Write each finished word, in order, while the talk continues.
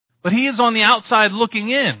But He is on the outside looking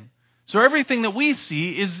in. So everything that we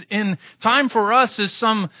see is in time for us is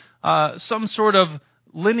some sort of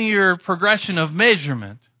linear progression of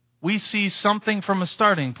measurement. We see something from a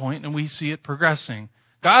starting point and we see it progressing.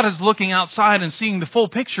 God is looking outside and seeing the full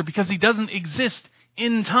picture because He doesn't exist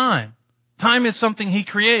in time. Time is something He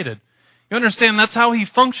created. You understand that's how He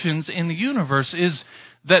functions in the universe, is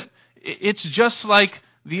that it's just like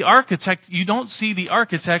the architect. You don't see the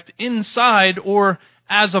architect inside or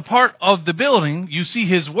as a part of the building. You see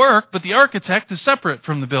his work, but the architect is separate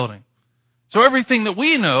from the building. So everything that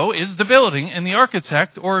we know is the building, and the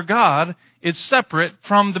architect, or God, is separate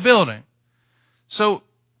from the building. So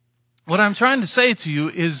what I'm trying to say to you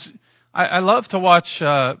is, I love to watch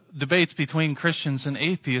debates between Christians and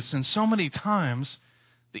atheists, and so many times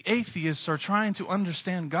the atheists are trying to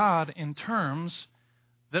understand God in terms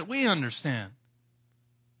that we understand.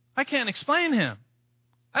 I can't explain Him.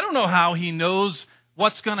 I don't know how He knows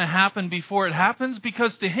what's going to happen before it happens,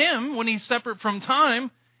 because to Him, when He's separate from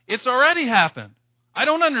time, it's already happened. I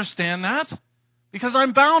don't understand that because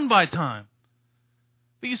I'm bound by time.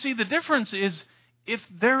 But you see, the difference is, if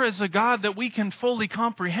there is a God that we can fully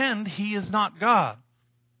comprehend, He is not God.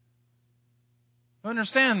 You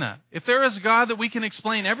understand that? If there is a God that we can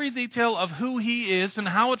explain every detail of who He is and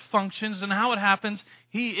how it functions and how it happens,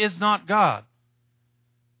 He is not God.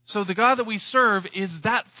 So the God that we serve is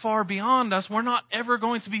that far beyond us. We're not ever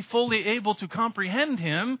going to be fully able to comprehend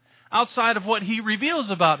Him outside of what He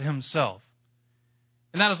reveals about Himself.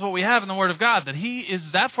 And that is what we have in the Word of God, that He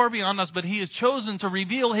is that far beyond us, but He has chosen to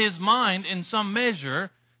reveal His mind in some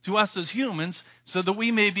measure to us as humans so that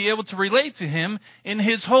we may be able to relate to Him in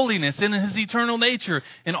His holiness, in His eternal nature.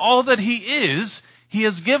 In all that He is, He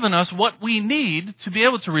has given us what we need to be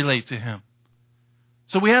able to relate to Him.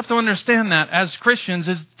 So we have to understand that as Christians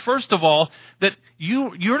is, first of all, that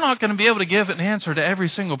you're not going to be able to give an answer to every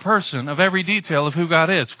single person of every detail of who God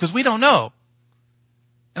is, because we don't know.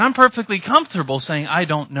 And I'm perfectly comfortable saying, I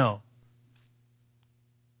don't know.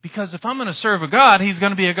 Because if I'm going to serve a God, He's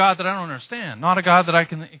going to be a God that I don't understand, not a God that I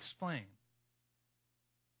can explain.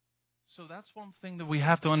 So that's one thing that we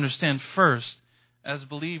have to understand first as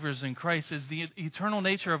believers in Christ, is the eternal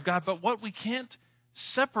nature of God. But what we can't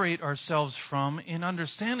separate ourselves from in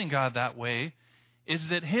understanding God that way is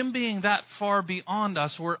that Him being that far beyond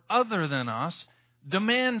us or other than us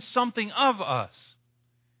demands something of us.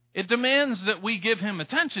 It demands that we give Him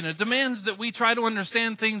attention. It demands that we try to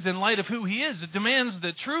understand things in light of who He is. It demands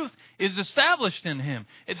that truth is established in Him.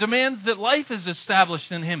 It demands that life is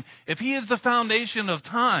established in Him. If He is the foundation of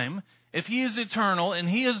time, if He is eternal, and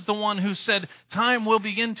He is the one who said time will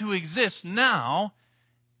begin to exist now,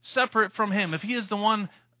 separate from Him, if He is the one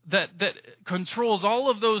that controls all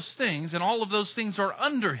of those things, and all of those things are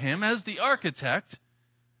under Him as the architect,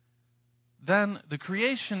 then the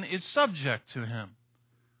creation is subject to Him.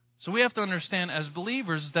 So we have to understand as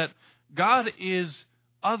believers that God is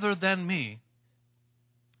other than me.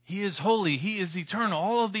 He is holy. He is eternal.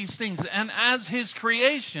 All of these things. And as His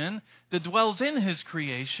creation that dwells in His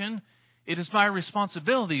creation, it is my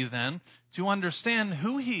responsibility then to understand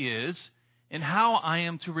who He is and how I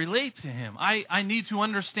am to relate to Him. I need to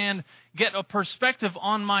understand, get a perspective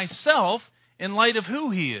on myself in light of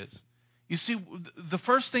who He is. You see, the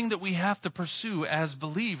first thing that we have to pursue as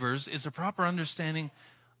believers is a proper understanding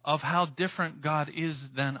of how different God is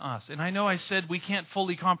than us. And I know I said we can't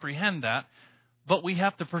fully comprehend that, but we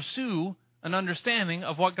have to pursue an understanding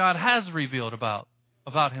of what God has revealed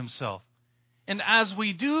about Himself. And as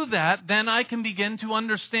we do that, then I can begin to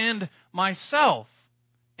understand myself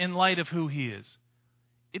in light of who He is.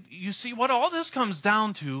 You see, what all this comes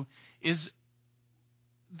down to is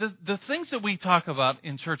the things that we talk about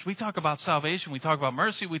in church. We talk about salvation, we talk about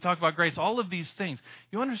mercy, we talk about grace, all of these things.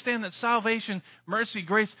 You understand that salvation, mercy,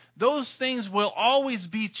 grace, those things will always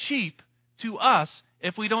be cheap to us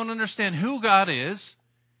if we don't understand who God is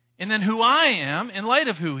and then who I am in light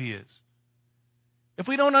of who He is. If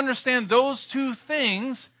we don't understand those two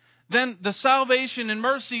things, then the salvation and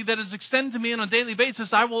mercy that is extended to me on a daily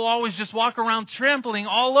basis, I will always just walk around trampling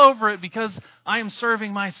all over it because I am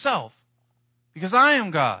serving myself. Because I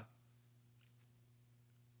am God.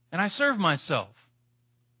 And I serve myself.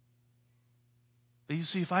 But you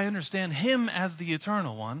see, if I understand Him as the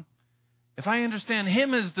eternal one, if I understand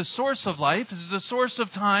Him as the source of life, as the source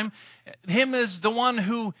of time, Him as the one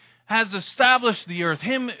who has established the earth,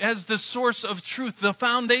 Him as the source of truth, the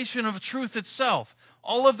foundation of truth itself,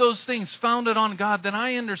 all of those things founded on God, then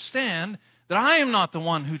I understand that I am not the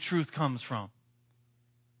one who truth comes from.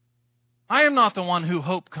 I am not the one who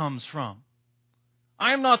hope comes from.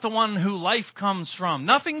 I am not the one who life comes from.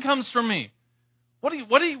 Nothing comes from me.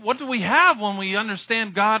 What do we have when we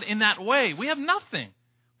understand God in that way? We have nothing.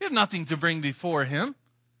 We have nothing to bring before Him.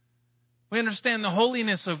 We understand the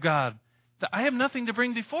holiness of God. I have nothing to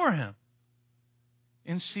bring before Him.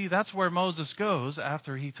 And see, that's where Moses goes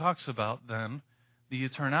after he talks about then the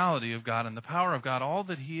eternality of God and the power of God, all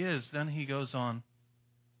that He is. Then he goes on,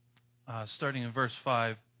 starting in verse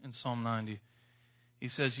 5 in Psalm 90. He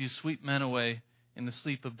says, "You sweep men away in the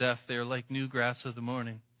sleep of death. They are like new grass of the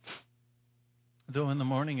morning. Though in the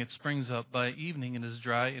morning it springs up, by evening it is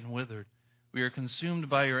dry and withered. We are consumed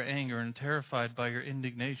by your anger and terrified by your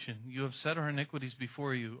indignation. You have set our iniquities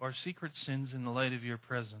before you, our secret sins in the light of your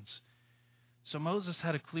presence." So Moses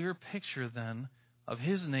had a clear picture then of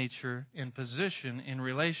his nature and position in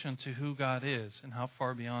relation to who God is and how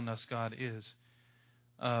far beyond us God is.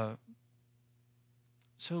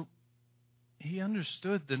 So he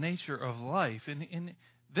understood the nature of life. And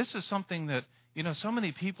this is something that, so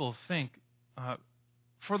many people think,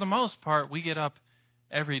 for the most part, we get up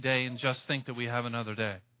every day and just think that we have another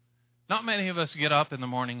day. Not many of us get up in the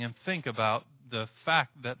morning and think about the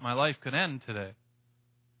fact that my life could end today,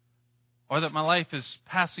 or that my life is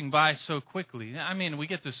passing by so quickly. I mean, we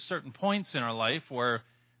get to certain points in our life where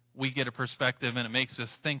we get a perspective and it makes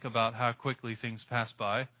us think about how quickly things pass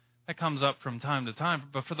by. That comes up from time to time.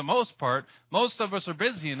 But for the most part, most of us are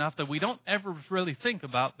busy enough that we don't ever really think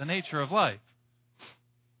about the nature of life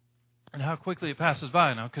and how quickly it passes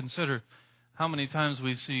by. Now consider how many times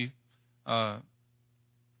we see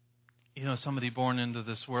somebody born into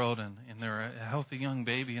this world and they're a healthy young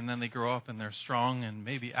baby, and then they grow up and they're strong and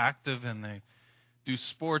maybe active, and they do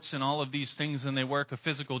sports and all of these things, and they work a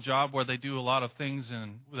physical job where they do a lot of things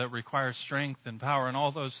and that require strength and power and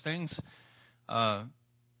all those things. But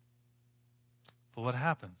what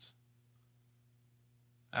happens?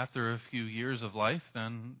 After a few years of life,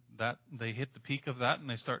 then that they hit the peak of that and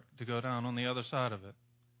they start to go down on the other side of it.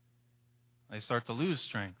 They start to lose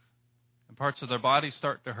strength. And parts of their body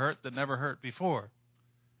start to hurt that never hurt before.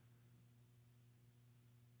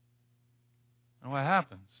 And what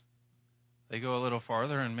happens? They go a little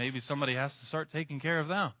farther and maybe somebody has to start taking care of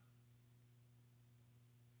them.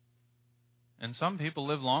 And some people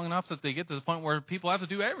live long enough that they get to the point where people have to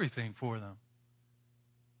do everything for them.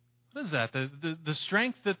 What is that? The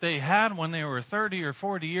strength that they had when they were 30 or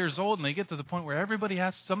 40 years old, and they get to the point where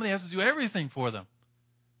somebody has to do everything for them.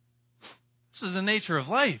 This is the nature of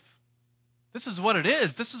life. This is what it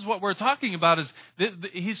is. This is what we're talking about.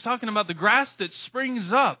 He's talking about the grass that springs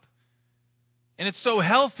up, and it's so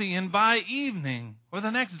healthy, and by evening or the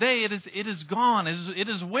next day it is gone. It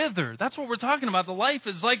is withered. That's what we're talking about. The life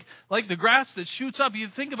is like the grass that shoots up. You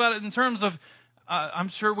think about it in terms of, I'm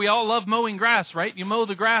sure we all love mowing grass, right? You mow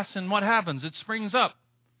the grass, and what happens? It springs up.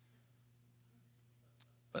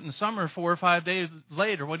 But in the summer, 4 or 5 days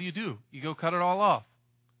later, what do? You go cut it all off,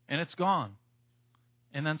 and it's gone.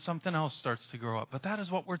 And then something else starts to grow up. But that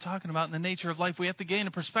is what we're talking about in the nature of life. We have to gain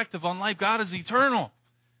a perspective on life. God is eternal.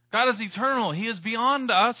 God is eternal. He is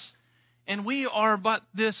beyond us, and we are but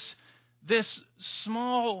this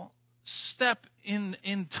small step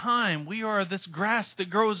in time. We are this grass that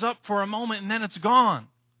grows up for a moment and then it's gone.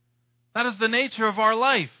 That is the nature of our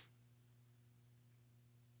life.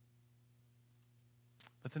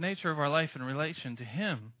 But the nature of our life in relation to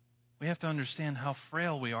Him, we have to understand how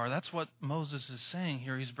frail we are. That's what Moses is saying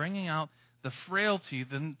here. He's bringing out the frailty,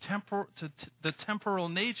 the temporal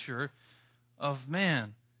nature of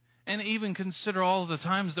man. And even consider all of the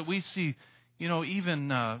times that we see,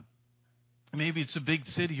 even maybe it's a big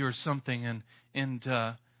city or something, and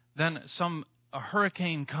then a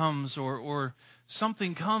hurricane comes or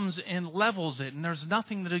something comes and levels it, and there's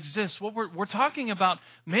nothing that exists. What we're talking about,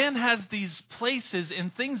 man has these places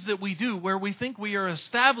and things that we do where we think we are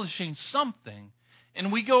establishing something,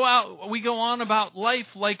 and we go on about life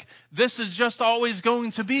like this is just always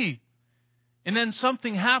going to be. And then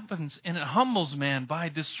something happens and it humbles man by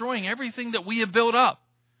destroying everything that we have built up.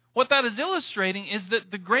 What that is illustrating is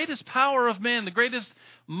that the greatest power of man, the greatest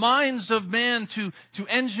minds of man to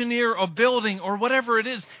engineer a building or whatever it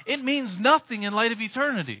is, it means nothing in light of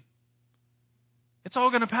eternity. It's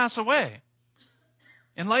all going to pass away.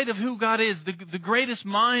 In light of who God is, the greatest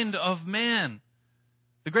mind of man,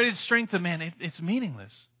 the greatest strength of man, it's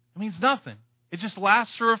meaningless. It means nothing. It just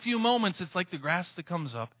lasts for a few moments. It's like the grass that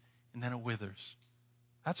comes up and then it withers.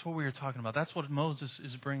 That's what we are talking about. That's what Moses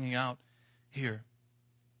is bringing out here.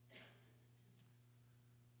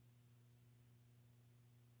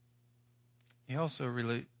 He also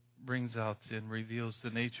brings out and reveals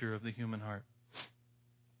the nature of the human heart.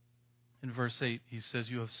 In verse 8, he says,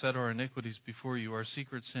 "You have set our iniquities before you, our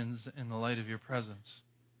secret sins in the light of your presence."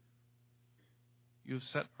 You have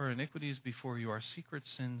set our iniquities before you, our secret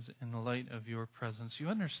sins in the light of your presence. You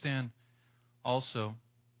understand also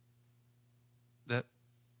that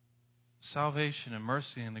salvation and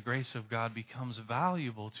mercy and the grace of God becomes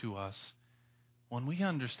valuable to us when we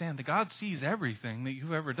understand that God sees everything that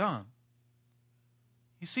you've ever done.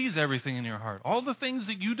 He sees everything in your heart. All the things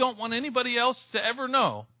that you don't want anybody else to ever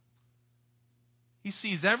know. He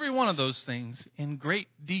sees every one of those things in great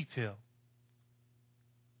detail.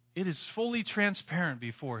 It is fully transparent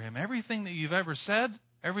before Him. Everything that you've ever said,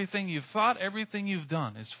 everything you've thought, everything you've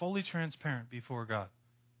done is fully transparent before God.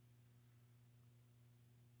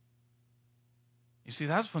 You see,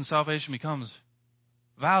 that's when salvation becomes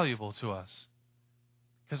valuable to us.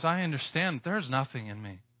 Because I understand that there's nothing in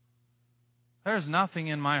me. There's nothing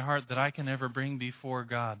in my heart that I can ever bring before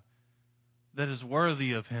God that is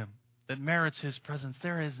worthy of Him, that merits His presence.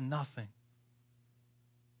 There is nothing.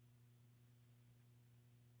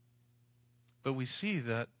 But we see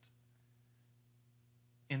that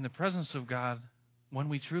in the presence of God, when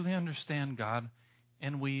we truly understand God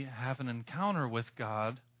and we have an encounter with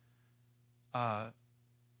God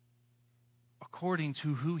according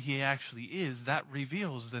to who He actually is, that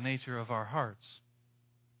reveals the nature of our hearts.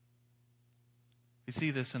 We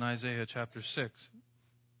see this in Isaiah chapter 6.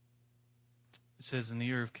 It says, "In the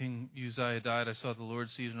year of King Uzziah died, I saw the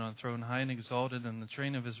Lord seated on a throne, high and exalted, and the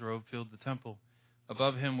train of His robe filled the temple.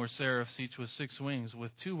 Above Him were seraphs, each with 6 wings.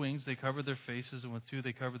 With 2 wings they covered their faces, and with 2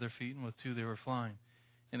 they covered their feet, and with 2 they were flying.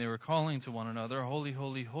 And they were calling to one another, Holy,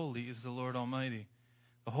 holy, holy is the Lord Almighty.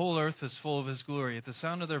 The whole earth is full of His glory. At the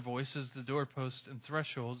sound of their voices, the doorposts and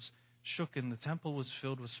thresholds shook, and the temple was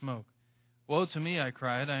filled with smoke. Woe to me, I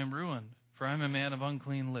cried, I am ruined, for I am a man of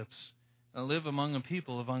unclean lips. I live among a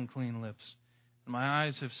people of unclean lips. And my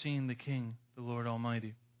eyes have seen the King, the Lord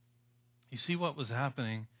Almighty." You see what was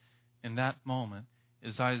happening in that moment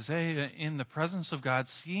is Isaiah in the presence of God,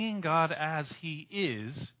 seeing God as He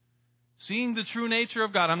is, seeing the true nature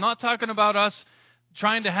of God. I'm not talking about us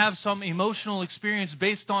trying to have some emotional experience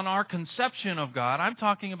based on our conception of God. I'm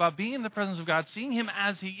talking about being in the presence of God, seeing Him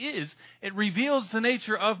as He is. It reveals the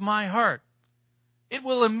nature of my heart. It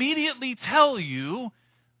will immediately tell you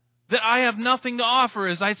that I have nothing to offer.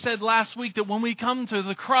 As I said last week, that when we come to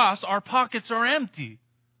the cross, our pockets are empty.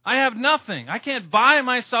 I have nothing. I can't buy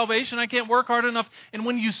my salvation. I can't work hard enough. And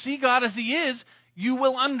when you see God as He is, you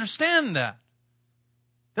will understand that.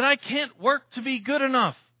 That I can't work to be good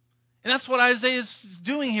enough. And that's what Isaiah is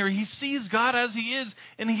doing here. He sees God as He is,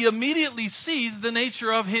 and he immediately sees the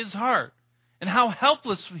nature of his heart and how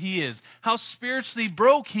helpless he is, how spiritually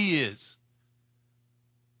broke he is.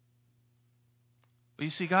 But you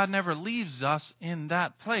see, God never leaves us in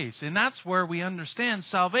that place. And that's where we understand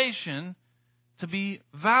salvation to be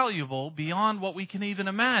valuable beyond what we can even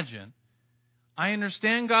imagine. I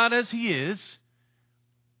understand God as He is.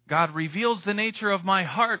 God reveals the nature of my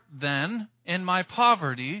heart then in my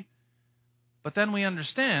poverty. But then we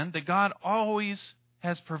understand that God always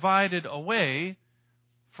has provided a way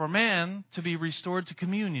for man to be restored to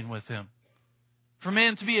communion with Him, for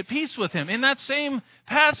man to be at peace with Him. In that same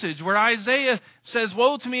passage where Isaiah says,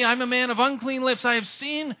 "Woe to me, I'm a man of unclean lips. I have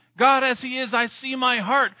seen God as He is. I see my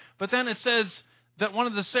heart." But then it says that one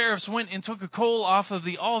of the seraphs went and took a coal off of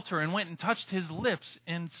the altar and went and touched His lips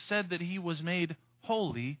and said that he was made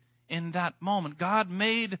holy in that moment. God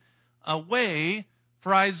made a way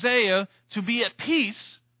for Isaiah to be at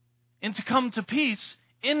peace and to come to peace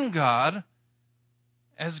in God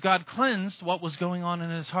as God cleansed what was going on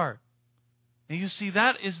in his heart. And you see,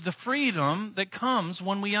 that is the freedom that comes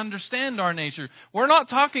when we understand our nature. We're not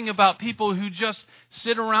talking about people who just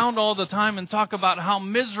sit around all the time and talk about how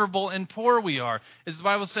miserable and poor we are. As the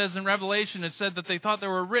Bible says in Revelation, it said that they thought they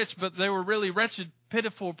were rich, but they were really wretched,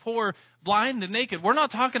 pitiful, poor, blind, and naked. We're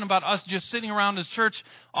not talking about us just sitting around as church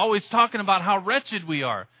always talking about how wretched we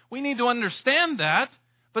are. We need to understand that,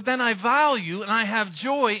 but then I value and I have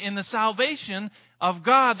joy in the salvation of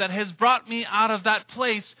God that has brought me out of that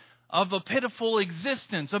place of a pitiful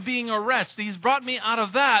existence, of being a wretch. He's brought me out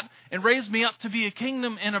of that and raised me up to be a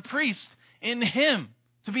kingdom and a priest in Him,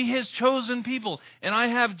 to be His chosen people. And I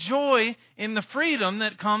have joy in the freedom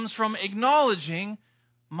that comes from acknowledging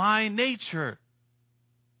my nature.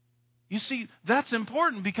 You see, that's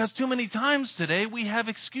important because too many times today we have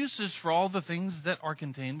excuses for all the things that are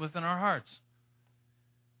contained within our hearts.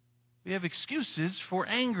 We have excuses for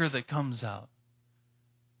anger that comes out.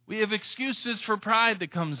 We have excuses for pride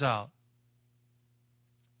that comes out.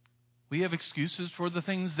 We have excuses for the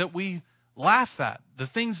things that we laugh at, the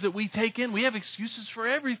things that we take in. We have excuses for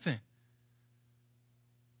everything.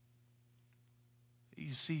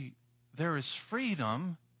 You see, there is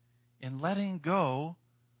freedom in letting go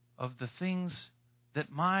of the things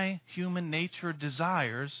that my human nature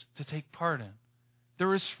desires to take part in.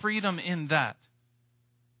 There is freedom in that.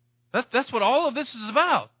 That's what all of this is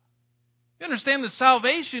about. You understand that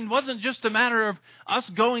salvation wasn't just a matter of us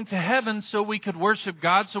going to heaven so we could worship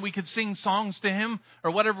God, so we could sing songs to Him, or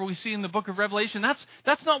whatever we see in the book of Revelation.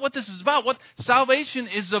 That's not what this is about. What salvation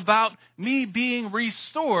is about, me being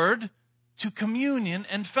restored to communion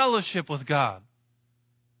and fellowship with God.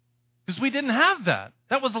 Because we didn't have that.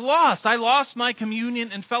 That was lost. I lost my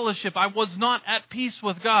communion and fellowship. I was not at peace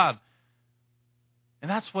with God. And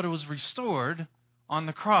that's what it was restored on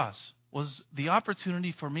the cross, was the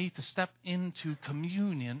opportunity for me to step into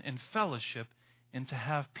communion and fellowship and to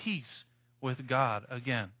have peace with God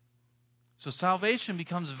again. So salvation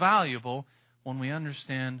becomes valuable when we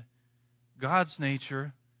understand God's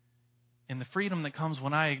nature and the freedom that comes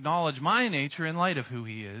when I acknowledge my nature in light of who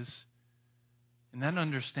He is, and then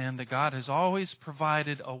understand that God has always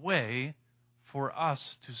provided a way for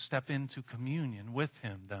us to step into communion with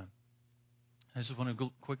Him then. I just want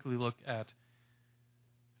to quickly look at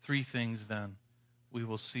 3 things then we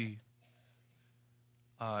will see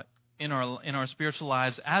in our spiritual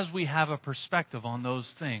lives as we have a perspective on those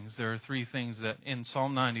things. There are 3 things that in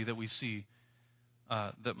Psalm 90 that we see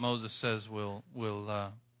that Moses says will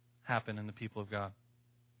happen in the people of God.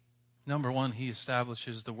 Number 1, He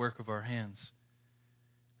establishes the work of our hands.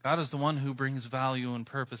 God is the one who brings value and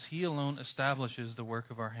purpose. He alone establishes the work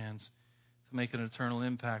of our hands to make an eternal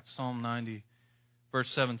impact. Psalm 90, verse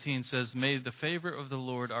 17 says, "May the favor of the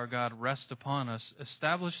Lord our God rest upon us.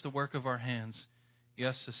 Establish the work of our hands."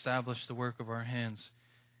 Yes, establish the work of our hands.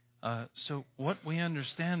 So what we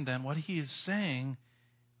understand then, what He is saying,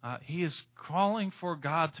 He is calling for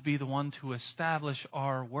God to be the one to establish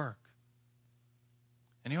our work.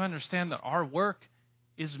 And you understand that our work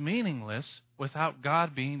is meaningless without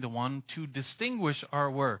God being the one to distinguish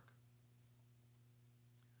our work.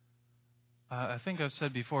 I think I've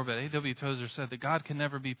said before, but A.W. Tozer said that God can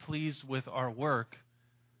never be pleased with our work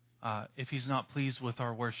if He's not pleased with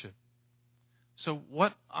our worship. So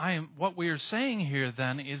what we are saying here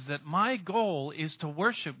then is that my goal is to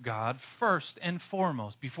worship God first and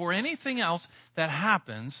foremost. Before anything else that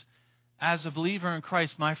happens as a believer in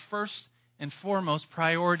Christ, my first and foremost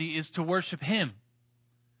priority is to worship Him.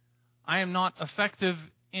 I am not effective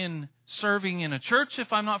in serving in a church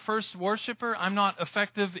if I'm not first a worshiper. I'm not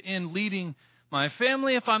effective in leading my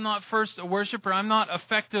family if I'm not first a worshiper. I'm not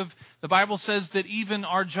effective. The Bible says that even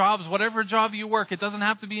our jobs, whatever job you work, it doesn't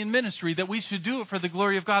have to be in ministry, that we should do it for the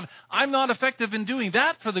glory of God. I'm not effective in doing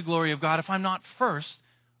that for the glory of God if I'm not first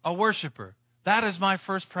a worshiper. That is my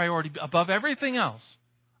first priority. Above everything else,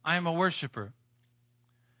 I am a worshiper.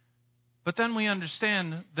 But then we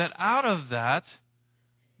understand that out of that,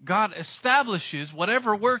 God establishes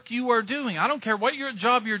whatever work you are doing. I don't care what your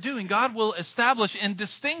job you're doing. God will establish and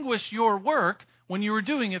distinguish your work when you are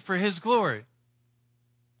doing it for His glory.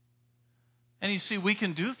 And you see, we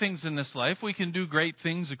can do things in this life. We can do great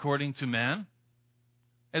things according to man.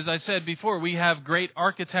 As I said before, we have great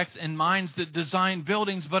architects and minds that design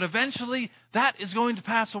buildings, but eventually that is going to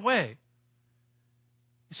pass away.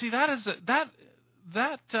 You see, the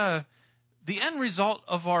end result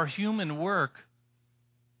of our human work,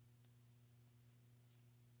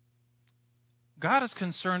 God is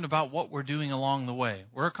concerned about what we're doing along the way.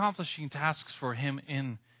 We're accomplishing tasks for Him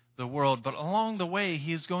in the world, but along the way,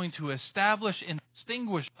 He is going to establish and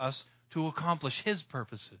distinguish us to accomplish His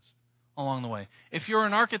purposes along the way. If you're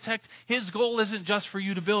an architect, His goal isn't just for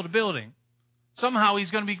you to build a building. Somehow He's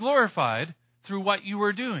going to be glorified through what you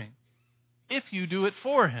are doing, if you do it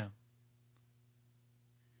for Him.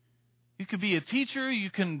 You could be a teacher, you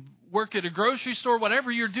can work at a grocery store, whatever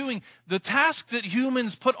you're doing, the task that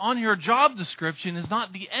humans put on your job description is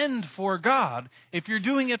not the end for God. If you're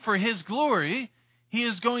doing it for His glory, He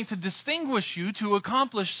is going to distinguish you to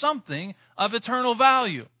accomplish something of eternal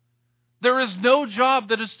value. There is no job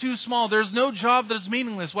that is too small. There's no job that is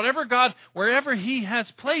meaningless. Wherever He has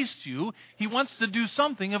placed you, He wants to do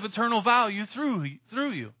something of eternal value through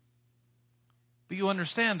you. But you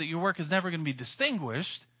understand that your work is never going to be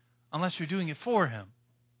distinguished unless you're doing it for Him.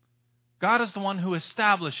 God is the one who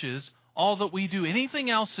establishes all that we do.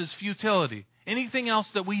 Anything else is futility. Anything else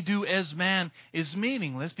that we do as man is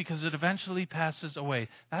meaningless because it eventually passes away.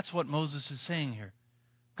 That's what Moses is saying here.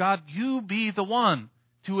 God, you be the one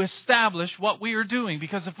to establish what we are doing.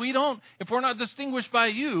 Because if we're not distinguished by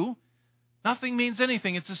you, nothing means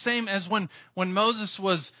anything. It's the same as when Moses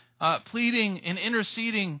was pleading and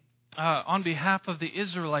interceding on behalf of the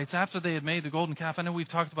Israelites after they had made the golden calf. I know we've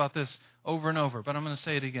talked about this over and over, but I'm going to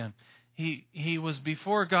say it again. He was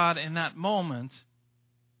before God in that moment,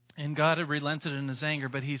 And God had relented in his anger,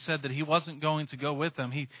 but he said that he wasn't going to go with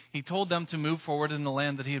them. He told them to move forward in the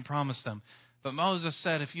land that he had promised them. But Moses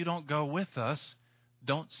said, if you don't go with us,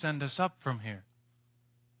 don't send us up from here.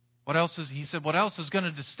 He said, what else is going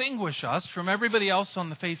to distinguish us from everybody else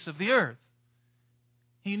on the face of the earth?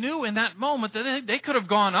 He knew in that moment that they could have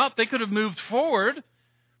gone up, they could have moved forward,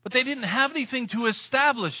 but they didn't have anything to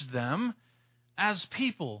establish them as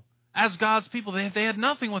people, as God's people. They had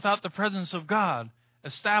nothing without the presence of God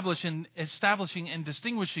establishing and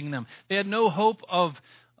distinguishing them. They had no hope of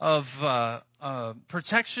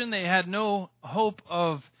protection. They had no hope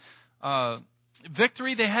of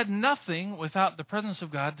victory. They had nothing without the presence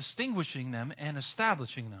of God distinguishing them and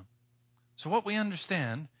establishing them. So what we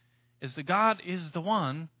understand is that God is the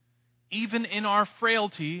one, even in our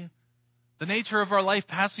frailty, the nature of our life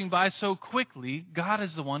passing by so quickly, God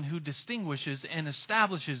is the one who distinguishes and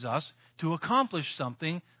establishes us to accomplish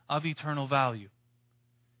something of eternal value.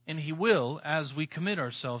 And He will as we commit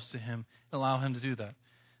ourselves to Him and allow Him to do that.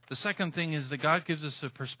 The second thing is that God gives us a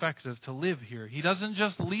perspective to live here. He doesn't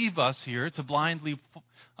just leave us here to blindly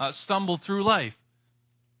stumble through life.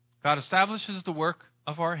 God establishes the work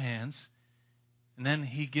of our hands, and then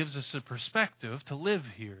He gives us a perspective to live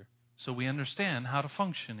here so we understand how to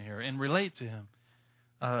function here and relate to Him.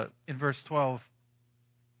 In verse 12,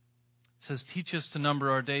 it says, teach us to number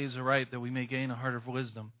our days aright that we may gain a heart of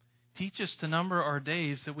wisdom. Teach us to number our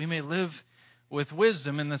days that we may live with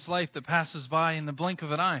wisdom in this life that passes by in the blink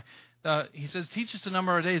of an eye. He says, teach us to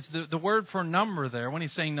number our days. The word for number there, when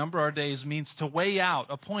he's saying number our days, means to weigh out,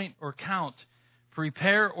 appoint or count,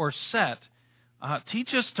 prepare or set.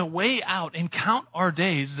 Teach us to weigh out and count our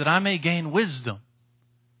days that I may gain wisdom.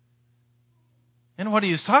 And what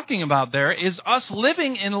he is talking about there is us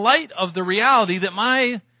living in light of the reality that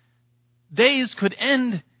my days could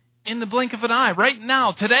end in the blink of an eye. Right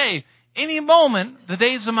now, today, any moment, the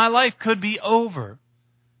days of my life could be over.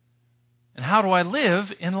 And how do I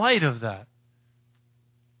live in light of that?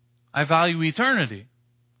 I value eternity.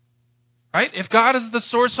 Right? If God is the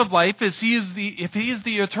source of life, if He is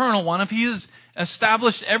the eternal one, if He has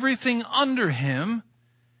established everything under Him,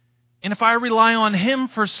 and if I rely on Him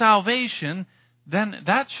for salvation, then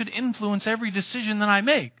that should influence every decision that I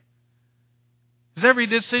make. Because every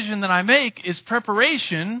decision that I make is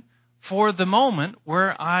preparation for the moment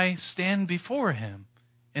where I stand before Him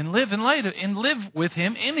and live with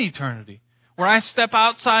Him in eternity, where I step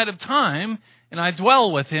outside of time and I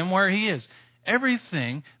dwell with Him where He is.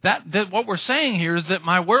 Everything that what we're saying here is that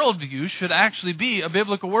my worldview should actually be a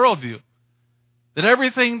biblical worldview. That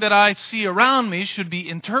everything that I see around me should be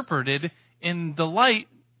interpreted in the light,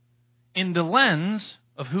 in the lens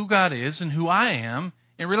of who God is and who I am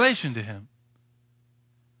in relation to Him.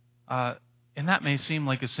 And that may seem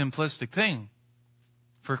like a simplistic thing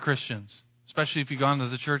for Christians, especially if you've gone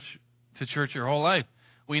to church your whole life.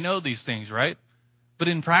 We know these things, right? But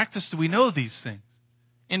in practice, do we know these things?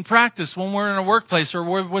 In practice, when we're in a workplace or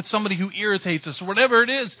we're with somebody who irritates us or whatever it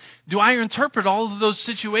is, do I interpret all of those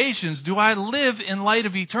situations? Do I live in light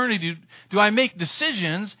of eternity? Do I make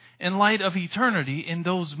decisions in light of eternity in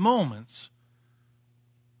those moments?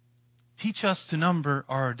 Teach us to number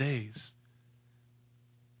our days.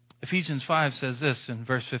 Ephesians 5 says this in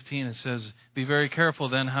verse 15. It says, be very careful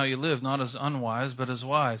then how you live, not as unwise, but as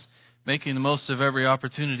wise, making the most of every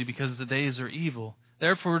opportunity because the days are evil.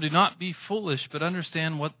 Therefore, do not be foolish, but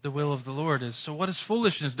understand what the will of the Lord is. So what is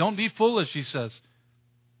foolishness? Don't be foolish, he says.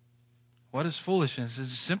 What is foolishness?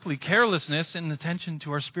 It's simply carelessness in attention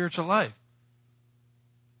to our spiritual life.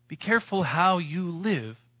 Be careful how you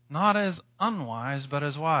live, not as unwise, but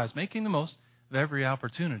as wise, making the most of every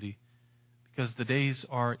opportunity, because the days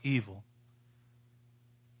are evil.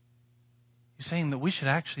 He's saying that we should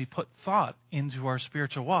actually put thought into our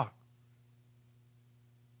spiritual walk.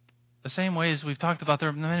 The same way as we've talked about, there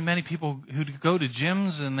are many people who go to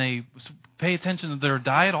gyms and they pay attention to their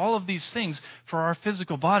diet, all of these things for our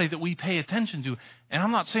physical body that we pay attention to. And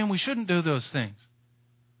I'm not saying we shouldn't do those things.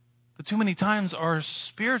 But too many times our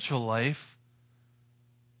spiritual life,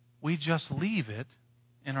 we just leave it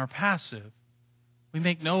and are passive. We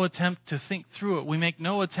make no attempt to think through it. We make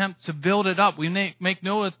no attempt to build it up. We make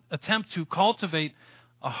no attempt to cultivate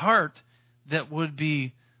a heart that would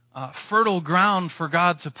be fertile ground for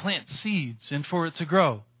God to plant seeds and for it to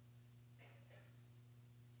grow.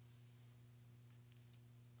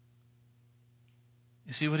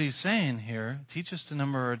 You see what he's saying here, teach us to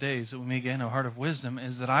number our days that we may gain a heart of wisdom,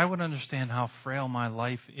 is that I would understand how frail my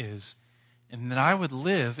life is and that I would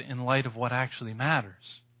live in light of what actually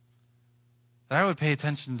matters. That I would pay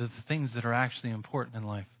attention to the things that are actually important in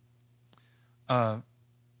life.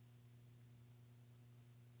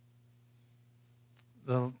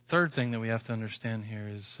 the third thing that we have to understand here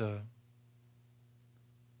is that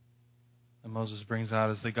Moses brings out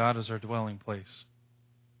is that God is our dwelling place.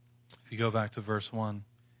 If you go back to verse 1,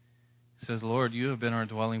 he says, Lord, you have been our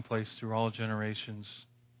dwelling place through all generations.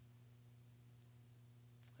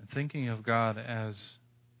 And thinking of God as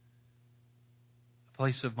the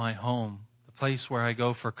place of my home, the place where I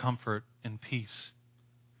go for comfort and peace.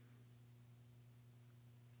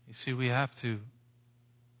 You see, we have to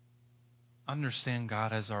understand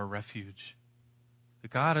God as our refuge.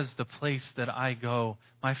 That God is the place that I go.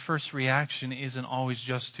 My first reaction isn't always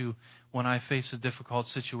just to, when I face a difficult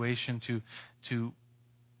situation, to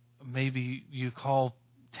maybe you call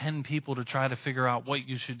 10 people to try to figure out what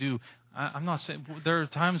you should do. I'm not saying, there are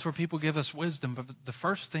times where people give us wisdom, but the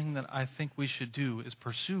first thing that I think we should do is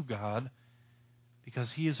pursue God,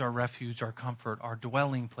 because He is our refuge, our comfort, our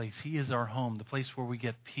dwelling place. He is our home, the place where we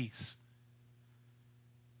get peace.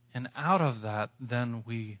 And out of that, then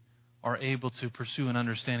we are able to pursue an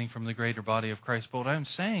understanding from the greater body of Christ. But what I'm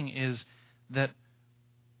saying is that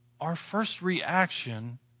our first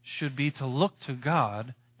reaction should be to look to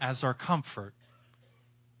God as our comfort.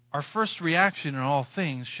 Our first reaction in all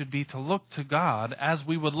things should be to look to God as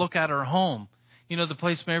we would look at our home. You know, the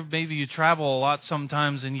place maybe you travel a lot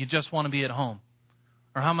sometimes and you just want to be at home.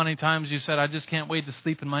 Or how many times you said, I just can't wait to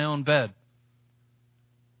sleep in my own bed.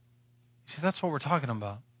 You see, that's what we're talking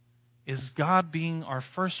about. Is God being our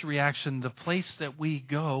first reaction, the place that we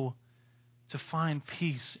go to find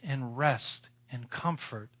peace and rest and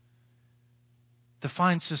comfort, to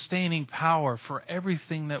find sustaining power for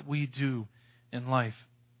everything that we do in life.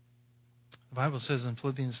 The Bible says in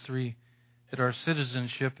Philippians 3 that our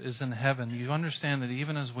citizenship is in heaven. You understand that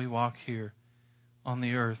even as we walk here on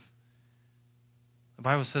the earth, the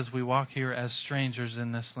Bible says we walk here as strangers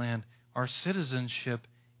in this land. Our citizenship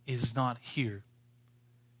is not here.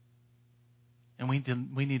 And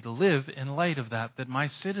we need to live in light of that my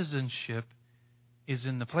citizenship is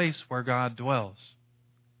in the place where God dwells.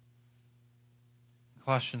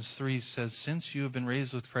 Colossians 3 says, since you have been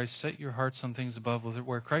raised with Christ, set your hearts on things above,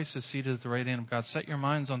 where Christ is seated at the right hand of God. Set your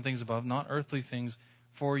minds on things above, not earthly things,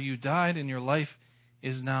 for you died and your life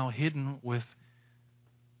is now hidden with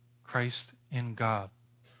Christ in God.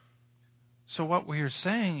 So what we are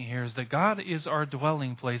saying here is that God is our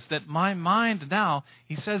dwelling place, that my mind now,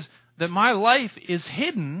 he says, that my life is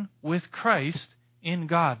hidden with Christ in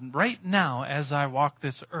God. Right now, as I walk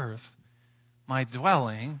this earth, my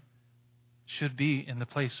dwelling should be in the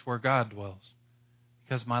place where God dwells,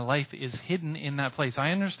 because my life is hidden in that place.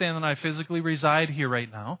 I understand that I physically reside here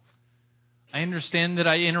right now. I understand that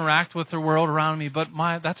I interact with the world around me, but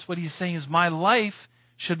that's what he's saying is my life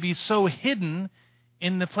should be so hidden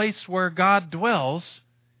in the place where God dwells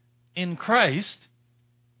in Christ,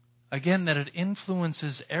 again, that it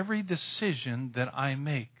influences every decision that I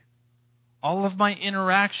make. All of my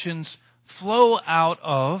interactions flow out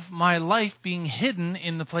of my life being hidden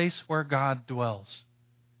in the place where God dwells.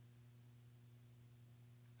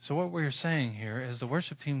 So what we're saying here, as the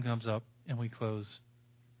worship team comes up and we close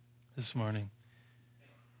this morning,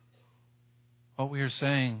 what we are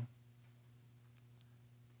saying,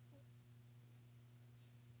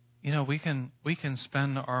 you know, we can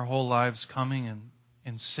spend our whole lives coming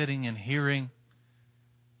and sitting and hearing.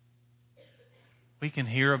 We can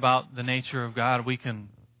hear about the nature of God. We can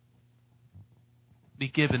be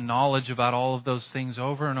given knowledge about all of those things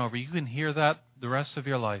over and over. You can hear that the rest of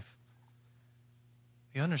your life.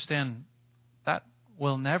 You understand that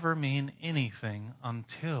will never mean anything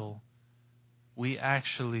until we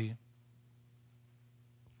actually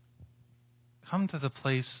come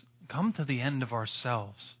to the end of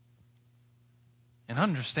ourselves and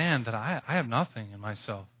understand that I have nothing in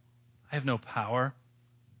myself. I have no power.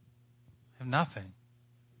 I have nothing.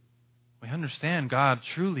 We understand God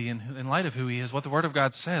truly in light of who He is, what the Word of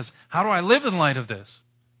God says. How do I live in light of this?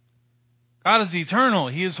 God is eternal.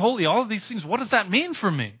 He is holy. All of these things, what does that mean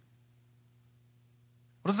for me?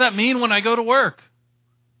 What does that mean when I go to work?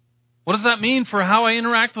 What does that mean for how I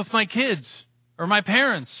interact with my kids or my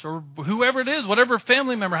parents or whoever it is, whatever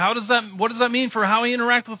family member? What does that mean for how I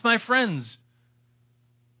interact with my friends?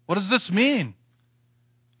 What does this mean?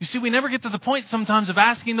 You see, we never get to the point sometimes of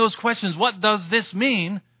asking those questions. What does this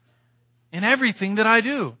mean in everything that I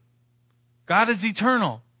do? God is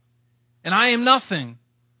eternal, and I am nothing.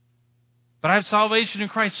 But I have salvation in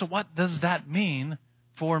Christ, so what does that mean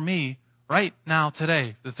for me right now,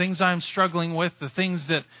 today? The things I'm struggling with, the things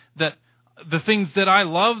that I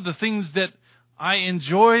love, the things that I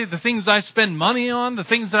enjoy, the things I spend money on, the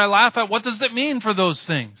things that I laugh at, what does it mean for those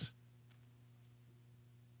things?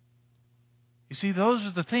 You see, those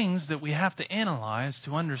are the things that we have to analyze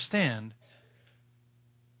to understand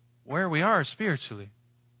where we are spiritually.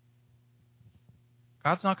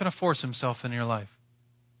 God's not going to force himself in your life.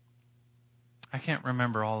 I can't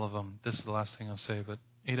remember all of them. This is the last thing I'll say, but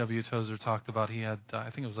A.W. Tozer talked about, he had, I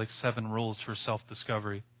think it was like 7 rules for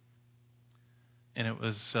self-discovery. And it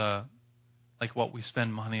was like what we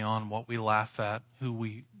spend money on, what we laugh at, who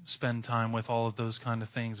we spend time with, all of those kind of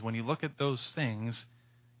things. When you look at those things,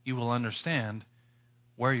 you will understand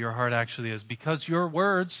where your heart actually is. Because your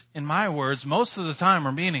words and my words, most of the time,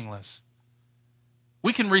 are meaningless.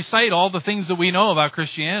 We can recite all the things that we know about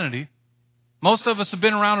Christianity. Most of us have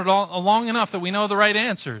been around it all long enough that we know the right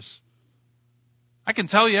answers. I can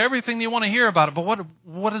tell you everything you want to hear about it, but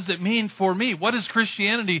what does it mean for me? What is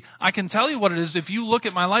Christianity? I can tell you what it is. If you look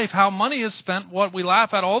at my life, how money is spent, what we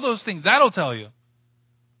laugh at, all those things, that'll tell you.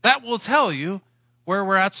 That will tell you where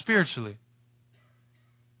we're at spiritually.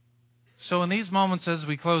 So in these moments as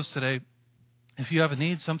we close today, if you have a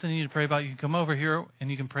need, something you need to pray about, you can come over here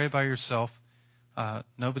and you can pray by yourself.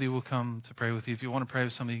 Nobody will come to pray with you. If you want to pray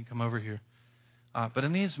with somebody, you can come over here. But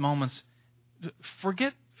in these moments,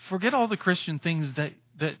 forget all the Christian things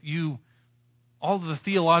that you, all the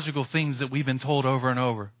theological things that we've been told over and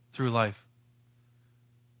over through life.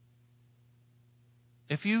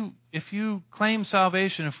 If you claim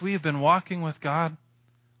salvation, if we have been walking with God,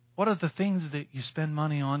 what are the things that you spend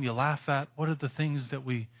money on, you laugh at? What are the things that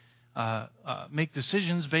we make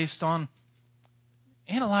decisions based on?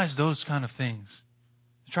 Analyze those kind of things.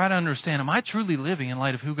 Try to understand, am I truly living in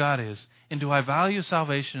light of who God is? And do I value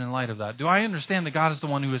salvation in light of that? Do I understand that God is the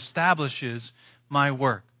one who establishes my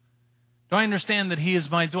work? Do I understand that He is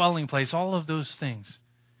my dwelling place? All of those things.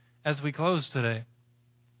 As we close today,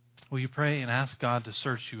 will you pray and ask God to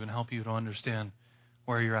search you and help you to understand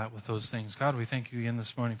where you're at with those things? God, we thank you again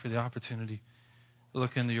this morning for the opportunity to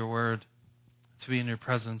look into your word, to be in your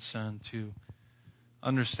presence, and to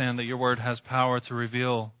understand that your word has power to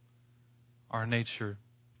reveal our nature.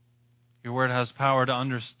 Your word has power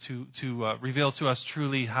to reveal to us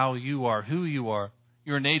truly how you are, who you are,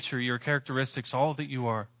 your nature, your characteristics, all that you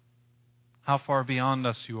are, how far beyond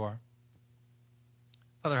us you are.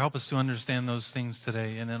 Father, help us to understand those things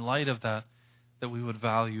today, and in light of that, that we would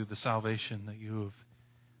value the salvation that you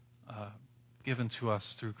have given to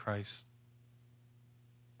us through Christ.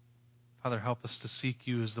 Father, help us to seek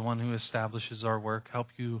you as the one who establishes our work. Help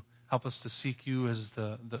us to seek you as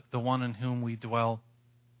the one in whom we dwell.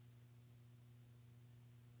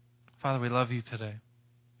 Father, we love you today.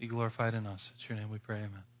 Be glorified in us. It's your name we pray,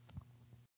 amen.